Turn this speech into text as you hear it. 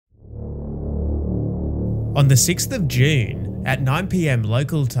On the 6th of June at 9 PM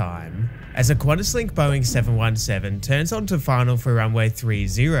local time, as a QantasLink Boeing 717 turns onto final for runway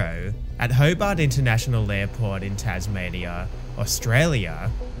 30 at Hobart International Airport in Tasmania, Australia,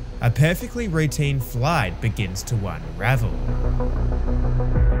 a perfectly routine flight begins to unravel.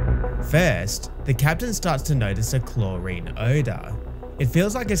 First, the captain starts to notice a chlorine odour. It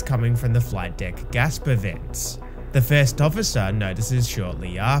feels like it's coming from the flight deck gasper vents. The first officer notices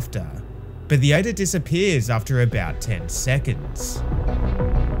shortly after, but the odour disappears after about 10 seconds.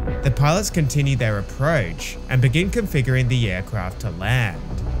 The pilots continue their approach and begin configuring the aircraft to land.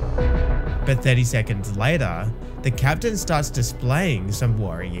 But 30 seconds later, the captain starts displaying some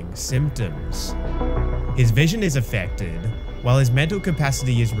worrying symptoms. His vision is affected, while his mental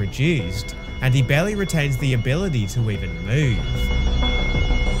capacity is reduced, and he barely retains the ability to even move.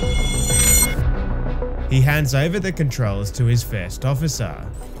 He hands over the controls to his first officer.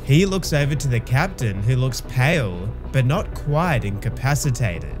 He looks over to the captain, who looks pale, but not quite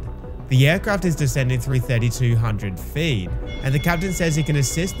incapacitated. The aircraft is descending through 3,200 feet, and the captain says he can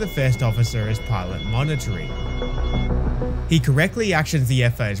assist the first officer as pilot monitoring. He correctly actions the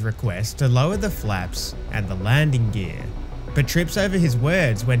FO's request to lower the flaps and the landing gear, but trips over his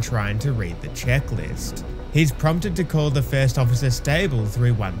words when trying to read the checklist. He's prompted to call the first officer stable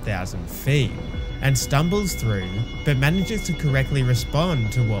through 1,000 feet, and stumbles through, but manages to correctly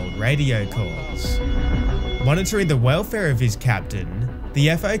respond to all radio calls. Monitoring the welfare of his captain,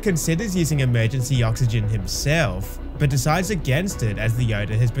 the FO considers using emergency oxygen himself, but decides against it as the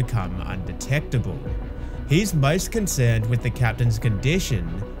odour has become undetectable. He's most concerned with the captain's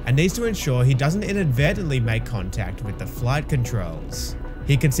condition and needs to ensure he doesn't inadvertently make contact with the flight controls.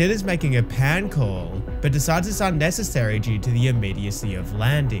 He considers making a pan call, but decides it's unnecessary due to the immediacy of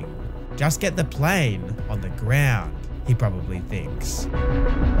landing. Just get the plane on the ground, he probably thinks.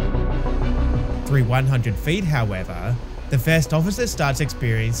 Through 100 feet, however, the first officer starts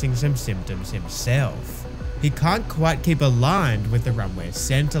experiencing some symptoms himself. He can't quite keep aligned with the runway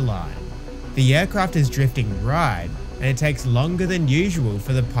centerline. The aircraft is drifting right, and it takes longer than usual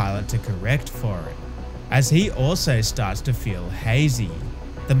for the pilot to correct for it, as he also starts to feel hazy.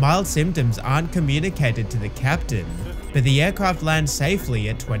 The mild symptoms aren't communicated to the captain, but the aircraft lands safely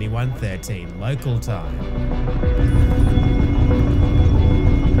at 21:13 local time.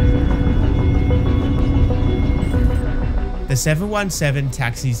 The 717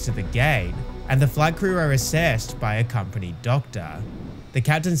 taxis to the gate, and the flight crew are assessed by a company doctor. The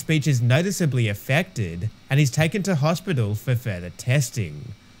captain's speech is noticeably affected, and he's taken to hospital for further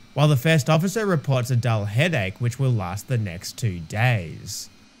testing, while the first officer reports a dull headache which will last the next 2 days.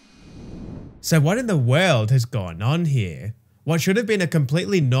 So what in the world has gone on here? What should have been a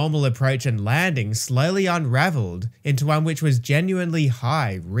completely normal approach and landing slowly unraveled into one which was genuinely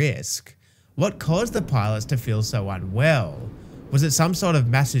high risk. What caused the pilots to feel so unwell? Was it some sort of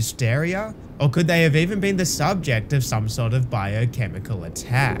mass hysteria? Or could they have even been the subject of some sort of biochemical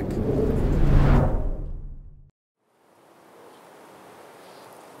attack?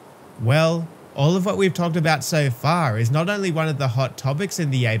 Well, all of what we've talked about so far is not only one of the hot topics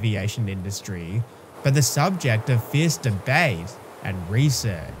in the aviation industry, but the subject of fierce debate and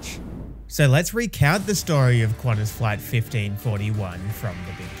research. So let's recount the story of Qantas Flight 1541 from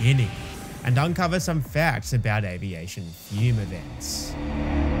the beginning, and uncover some facts about aviation fume events.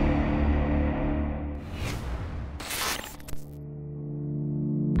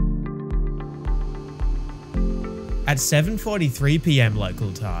 At 7:43 PM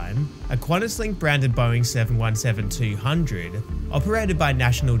local time, a QantasLink branded Boeing 717-200, operated by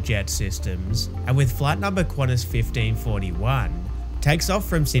National Jet Systems and with flight number Qantas 1541, takes off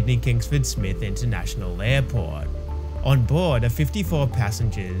from Sydney Kingsford Smith International Airport. On board are 54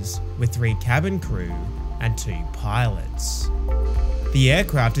 passengers with 3 cabin crew and 2 pilots. The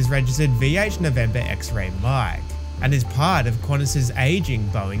aircraft is registered VH November X-Ray Mike and is part of Qantas's aging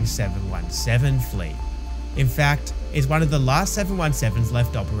Boeing 717 fleet. In fact, it's one of the last 717s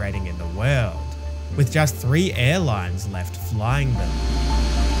left operating in the world, with just 3 airlines left flying them.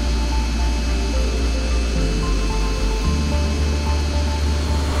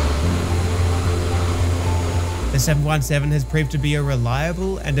 The 717 has proved to be a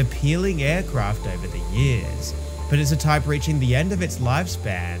reliable and appealing aircraft over the years, but it's a type reaching the end of its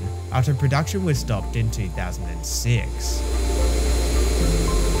lifespan after production was stopped in 2006.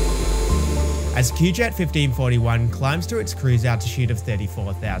 As QJet 1541 climbs to its cruise altitude of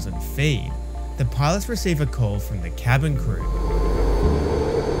 34,000 feet, the pilots receive a call from the cabin crew.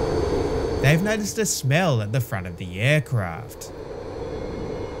 They've noticed a smell at the front of the aircraft.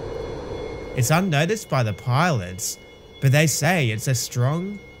 It's unnoticed by the pilots, but they say it's a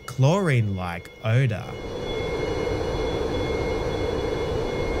strong, chlorine-like odour.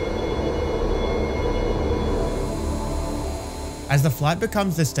 As the flight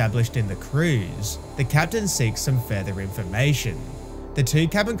becomes established in the cruise, the captain seeks some further information. The 2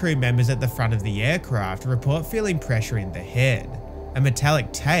 cabin crew members at the front of the aircraft report feeling pressure in the head, a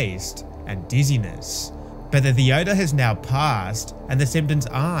metallic taste, and dizziness, but that the odour has now passed and the symptoms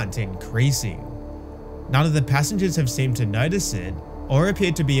aren't increasing. None of the passengers have seemed to notice it or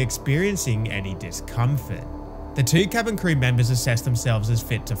appear to be experiencing any discomfort. The 2 cabin crew members assess themselves as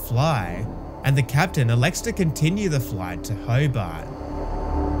fit to fly, and the captain elects to continue the flight to Hobart.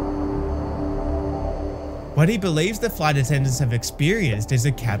 What he believes the flight attendants have experienced is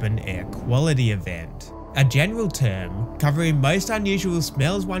a cabin air quality event, a general term covering most unusual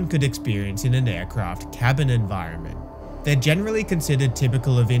smells one could experience in an aircraft cabin environment. They're generally considered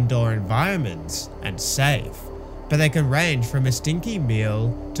typical of indoor environments and safe, but they can range from a stinky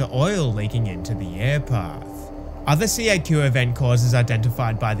meal to oil leaking into the air path. Other CAQ event causes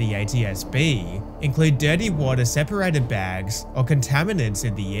identified by the ATSB include dirty water separated bags or contaminants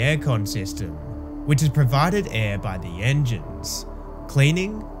in the aircon system, which is provided air by the engines.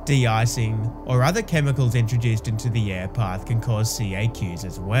 Cleaning, de-icing, or other chemicals introduced into the air path can cause CAQs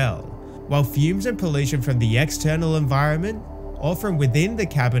as well, while fumes and pollution from the external environment or from within the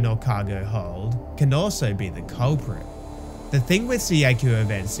cabin or cargo hold can also be the culprit. The thing with CAQ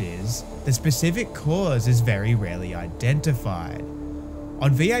events is, the specific cause is very rarely identified.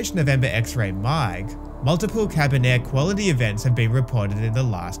 On VH November X-ray Mike, multiple cabin air quality events have been reported in the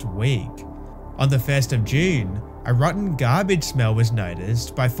last week. On the 1st of June, a rotten garbage smell was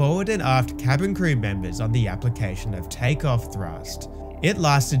noticed by forward and aft cabin crew members on the application of takeoff thrust. It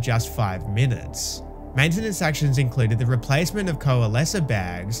lasted just 5 minutes. Maintenance actions included the replacement of coalescer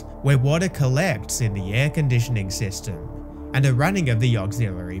bags where water collects in the air conditioning system, and a running of the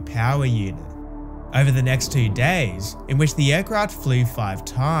auxiliary power unit. Over the next 2 days, in which the aircraft flew 5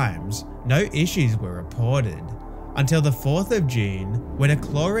 times, no issues were reported, until the 4th of June, when a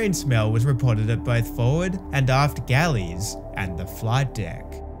chlorine smell was reported at both forward and aft galleys and the flight deck.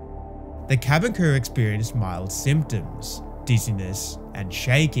 The cabin crew experienced mild symptoms, dizziness and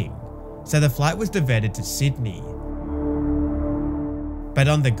shaking, so the flight was diverted to Sydney. But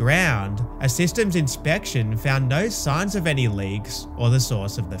on the ground, a systems inspection found no signs of any leaks or the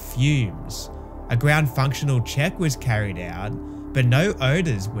source of the fumes. A ground functional check was carried out, but no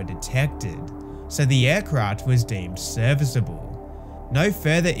odours were detected, so the aircraft was deemed serviceable. No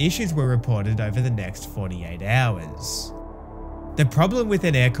further issues were reported over the next 48 hours. The problem with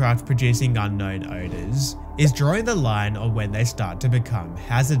an aircraft producing unknown odours is drawing the line on when they start to become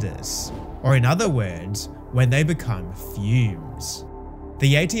hazardous, or in other words, when they become fumes.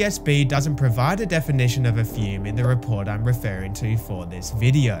 The ATSB doesn't provide a definition of a fume in the report I'm referring to for this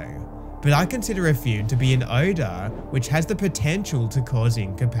video, but I consider a fume to be an odour which has the potential to cause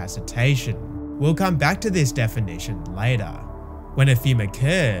incapacitation. We'll come back to this definition later. When a fume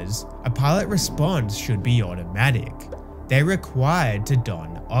occurs, a pilot response should be automatic. They're required to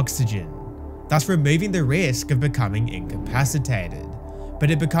don oxygen, thus removing the risk of becoming incapacitated. But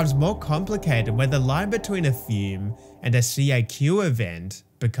it becomes more complicated when the line between a fume and a CAQ event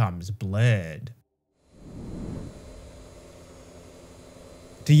becomes blurred.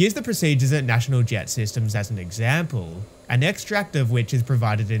 To use the procedures at National Jet Systems as an example, an extract of which is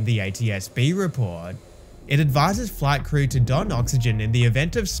provided in the ATSB report, it advises flight crew to don oxygen in the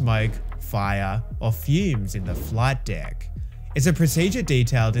event of smoke, fire, or fumes in the flight deck. It's a procedure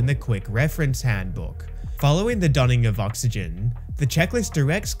detailed in the Quick Reference Handbook. Following the donning of oxygen, the checklist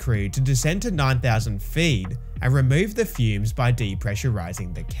directs crew to descend to 9,000 feet and remove the fumes by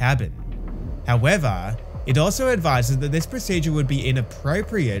depressurizing the cabin. However, it also advises that this procedure would be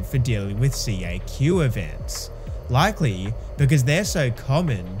inappropriate for dealing with CAQ events, likely because they're so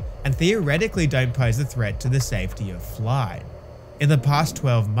common and theoretically don't pose a threat to the safety of flight. In the past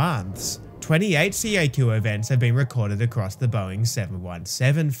 12 months, 28 CAQ events have been recorded across the Boeing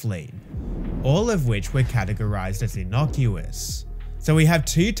 717 fleet, all of which were categorized as innocuous. So we have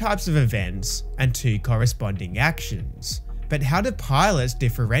 2 types of events and 2 corresponding actions. But how do pilots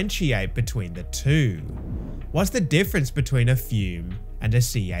differentiate between the 2? What's the difference between a fume and a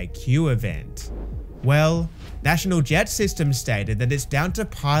CAQ event? Well, National Jet Systems stated that it's down to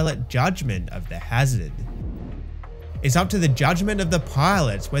pilot judgment of the hazard. It's up to the judgment of the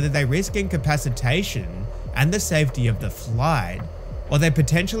pilots whether they risk incapacitation and the safety of the flight, or they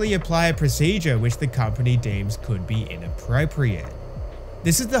potentially apply a procedure which the company deems could be inappropriate.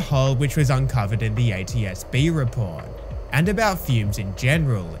 This is the hole which was uncovered in the ATSB report, and about fumes in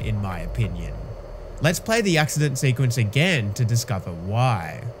general, in my opinion. Let's play the accident sequence again to discover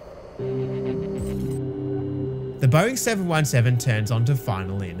why. The Boeing 717 turns onto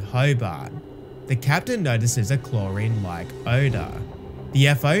final in Hobart. the captain notices a chlorine-like odour.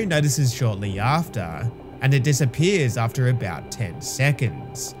 The FO notices shortly after, and it disappears after about 10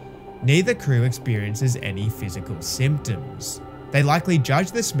 seconds. Neither crew experiences any physical symptoms. They likely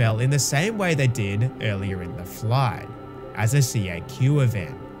judge the smell in the same way they did earlier in the flight, as a CAQ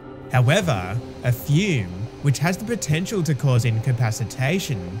event. However, a fume, which has the potential to cause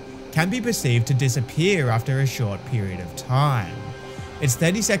incapacitation, can be perceived to disappear after a short period of time. It's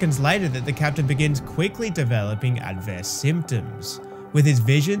 30 seconds later that the captain begins quickly developing adverse symptoms, with his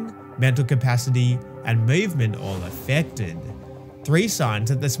vision, mental capacity, and movement all affected. 3 signs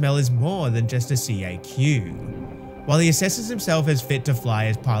that the smell is more than just a CAQ. While he assesses himself as fit to fly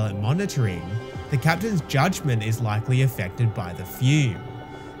as pilot monitoring, the captain's judgment is likely affected by the fume.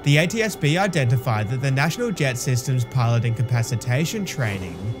 The ATSB identified that the National Jet System's pilot incapacitation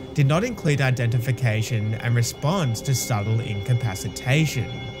training did not include identification and response to subtle incapacitation.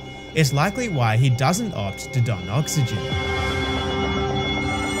 It's likely why he doesn't opt to don oxygen.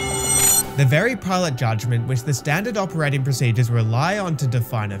 The very pilot judgment which the standard operating procedures rely on to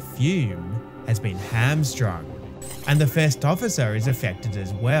define a fume has been hamstrung, and the first officer is affected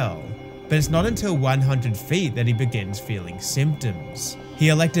as well. But it's not until 100 feet that he begins feeling symptoms. He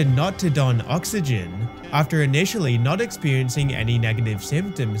elected not to don oxygen after initially not experiencing any negative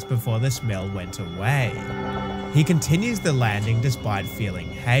symptoms before the smell went away. He continues the landing despite feeling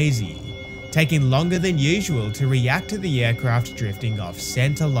hazy, taking longer than usual to react to the aircraft drifting off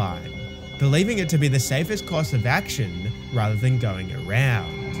centerline, believing it to be the safest course of action rather than going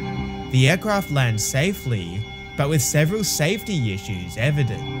around. The aircraft lands safely, but with several safety issues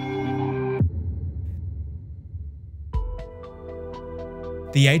evident.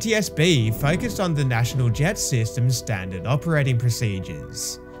 The ATSB focused on the National Jet System's standard operating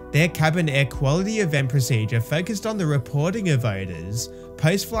procedures. Their cabin air quality event procedure focused on the reporting of odours,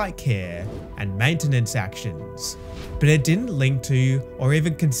 post-flight care, and maintenance actions, but it didn't link to or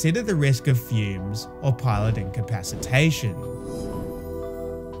even consider the risk of fumes or pilot incapacitation.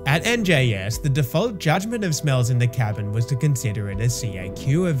 At NJS, the default judgment of smells in the cabin was to consider it a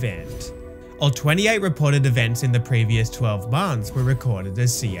CAQ event. All 28 reported events in the previous 12 months were recorded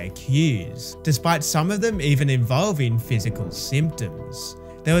as CAQs, despite some of them even involving physical symptoms.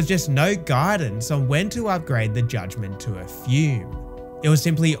 There was just no guidance on when to upgrade the judgment to a fume. It was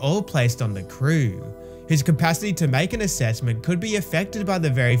simply all placed on the crew, whose capacity to make an assessment could be affected by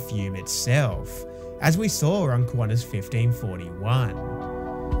the very fume itself, as we saw on Qantas 1541.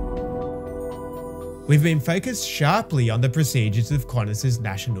 We've been focused sharply on the procedures of Qantas's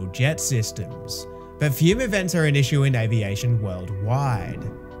national jet systems, but fume events are an issue in aviation worldwide.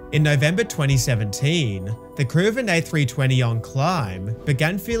 In November 2017, the crew of an A320 on climb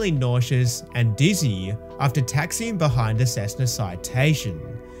began feeling nauseous and dizzy after taxiing behind a Cessna Citation,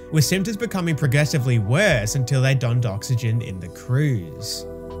 with symptoms becoming progressively worse until they donned oxygen in the cruise.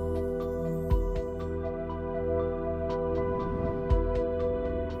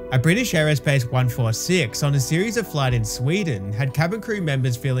 A British Aerospace 146 on a series of flights in Sweden had cabin crew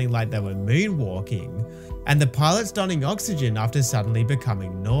members feeling like they were moonwalking, and the pilots donning oxygen after suddenly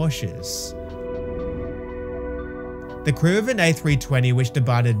becoming nauseous. The crew of an A320 which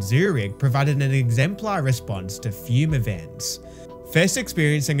departed Zurich provided an exemplar response to fume events, first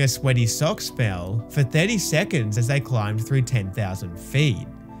experiencing a sweaty sock smell for 30 seconds as they climbed through 10,000 feet.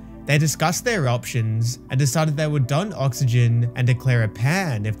 They discussed their options and decided they would don oxygen and declare a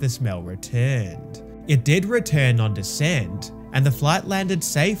pan if the smell returned. It did return on descent, and the flight landed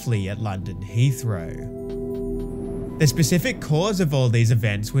safely at London Heathrow. The specific cause of all these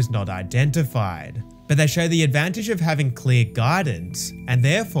events was not identified, but they show the advantage of having clear guidance and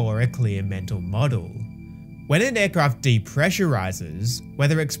therefore a clear mental model. When an aircraft depressurizes,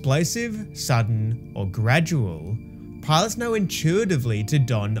 whether explosive, sudden, or gradual, pilots know intuitively to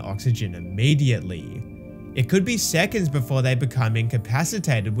don oxygen immediately. It could be seconds before they become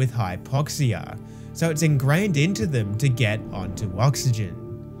incapacitated with hypoxia, so it's ingrained into them to get onto oxygen.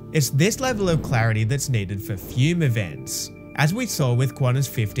 It's this level of clarity that's needed for fume events. As we saw with Qantas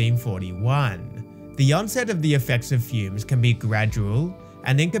 1541, the onset of the effects of fumes can be gradual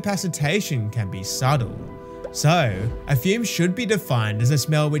and incapacitation can be subtle. So, a fume should be defined as a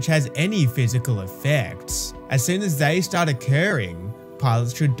smell which has any physical effects. As soon as they start occurring,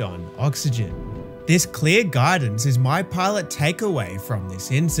 pilots should don oxygen. This clear guidance is my pilot takeaway from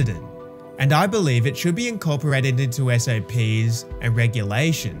this incident, and I believe it should be incorporated into SOPs and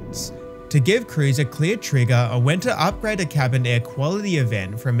regulations to give crews a clear trigger on when to upgrade a cabin air quality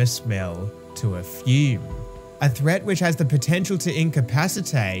event from a smell to a fume, a threat which has the potential to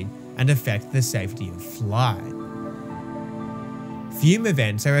incapacitate and affect the safety of flight. Fume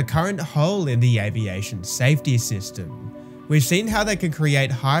events are a current hole in the aviation safety system. We've seen how they can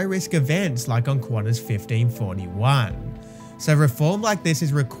create high-risk events like on Qantas 1541. So reform like this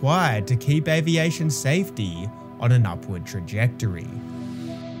is required to keep aviation safety on an upward trajectory.